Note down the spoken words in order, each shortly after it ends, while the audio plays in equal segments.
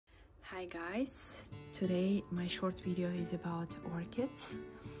Hi guys, today my short video is about orchids.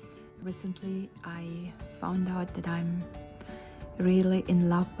 Recently I found out that I'm really in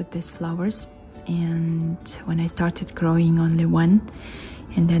love with these flowers, and when I started growing only one,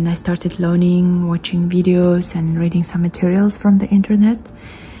 and then I started learning, watching videos and reading some materials from the internet,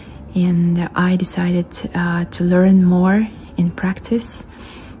 and I decided to learn more in practice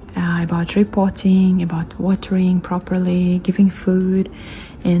about repotting, about watering properly, giving food,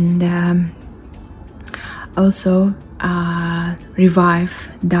 and also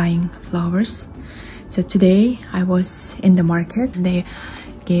revive dying flowers. So today I was in the market. They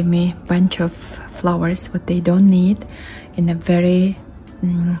gave me a bunch of flowers what they don't need in a very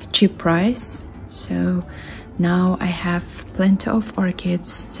cheap price. So now I have plenty of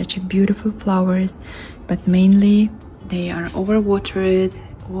orchids, such a beautiful flowers, but mainly they are overwatered,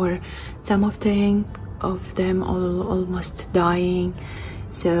 or some of them almost dying.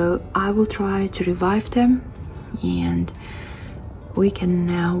 So I will try to revive them, and we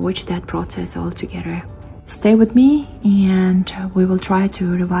can watch that process all together. Stay with me and we will try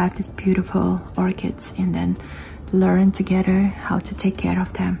to revive these beautiful orchids and then learn together how to take care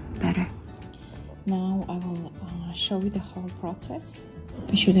of them better. Now I will show you the whole process.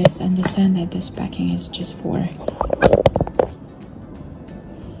 You should understand that this packing is just for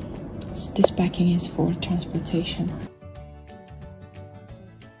transportation.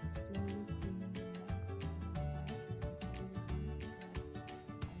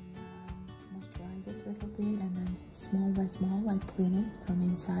 Moisturize it a little bit, and then small by small I clean it from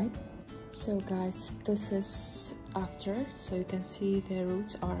inside. So guys, this is after. So you can see the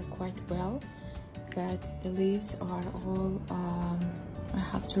roots are quite well, but the leaves are all I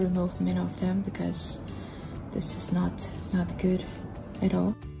have to remove many of them because this is not good at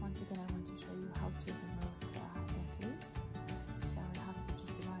all. Once again, I want to show you how to remove the leaves. So you have to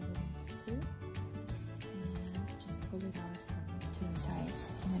just divide it into two and just pull it out from two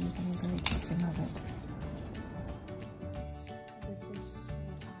sides, and then you can easily just remove it. This is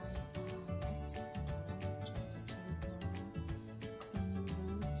what I left, just absolutely normal,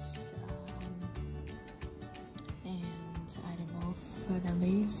 clean roots, and I remove the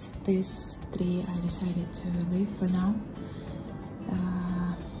leaves. These three I decided to leave for now,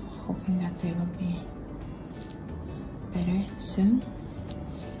 hoping that they will be better soon.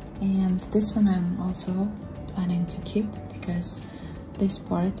 And this one I'm also planning to keep because this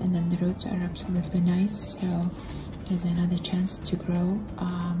part and then the roots are absolutely nice, so there's another chance to grow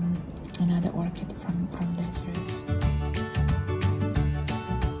another orchid from these roots.